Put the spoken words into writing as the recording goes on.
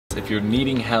If you're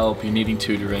needing help, you're needing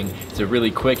tutoring, it's a really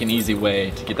quick and easy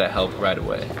way to get that help right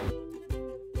away.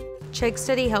 Chegg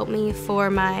Study helped me for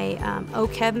my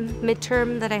OChem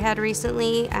midterm that I had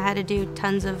recently. I had to do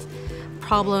tons of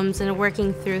problems and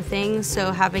working through things,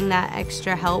 so having that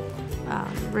extra help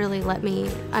really let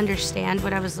me understand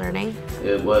what I was learning.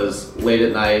 It was late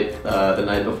at night, the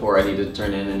night before I needed to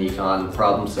turn in an Econ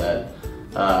problem set.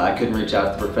 I couldn't reach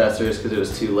out to the professors because it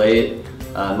was too late.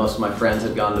 Most of my friends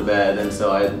had gone to bed, and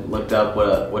so I looked up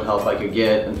what help I could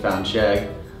get and found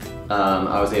Chegg.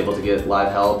 I was able to get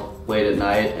live help late at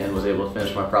night and was able to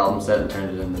finish my problem set and turn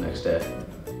it in the next day.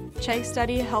 Chegg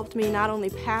Study helped me not only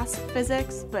pass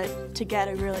physics, but to get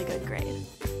a really good grade.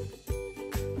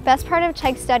 Best part of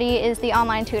Chegg Study is the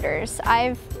online tutors.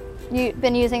 I've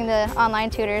been using the online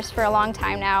tutors for a long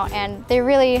time now, and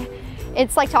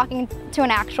it's like talking to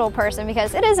an actual person,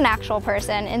 because it is an actual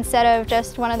person instead of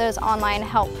just one of those online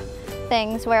help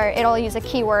things where it'll use a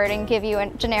keyword and give you a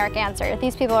generic answer.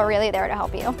 These people are really there to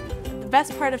help you. The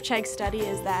best part of Chegg Study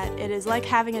is that it is like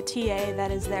having a TA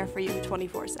that is there for you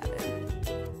 24/7.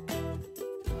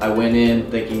 I went in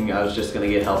thinking I was just going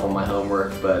to get help on my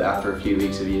homework, but after a few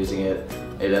weeks of using it,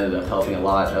 it ended up helping a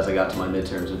lot as I got to my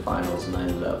midterms and finals, and I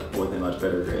ended up with a much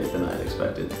better grade than I had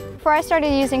expected. Before I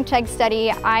started using Chegg Study,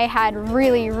 I had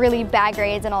really bad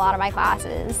grades in a lot of my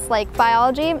classes. Like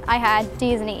biology, I had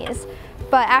D's and E's.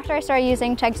 But after I started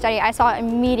using Chegg Study, I saw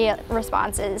immediate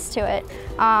responses to it.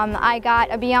 I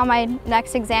got a B on my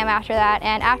next exam after that,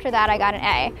 and after that I got an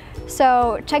A.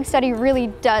 So Chegg Study really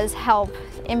does help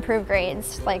improve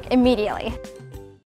grades, like immediately.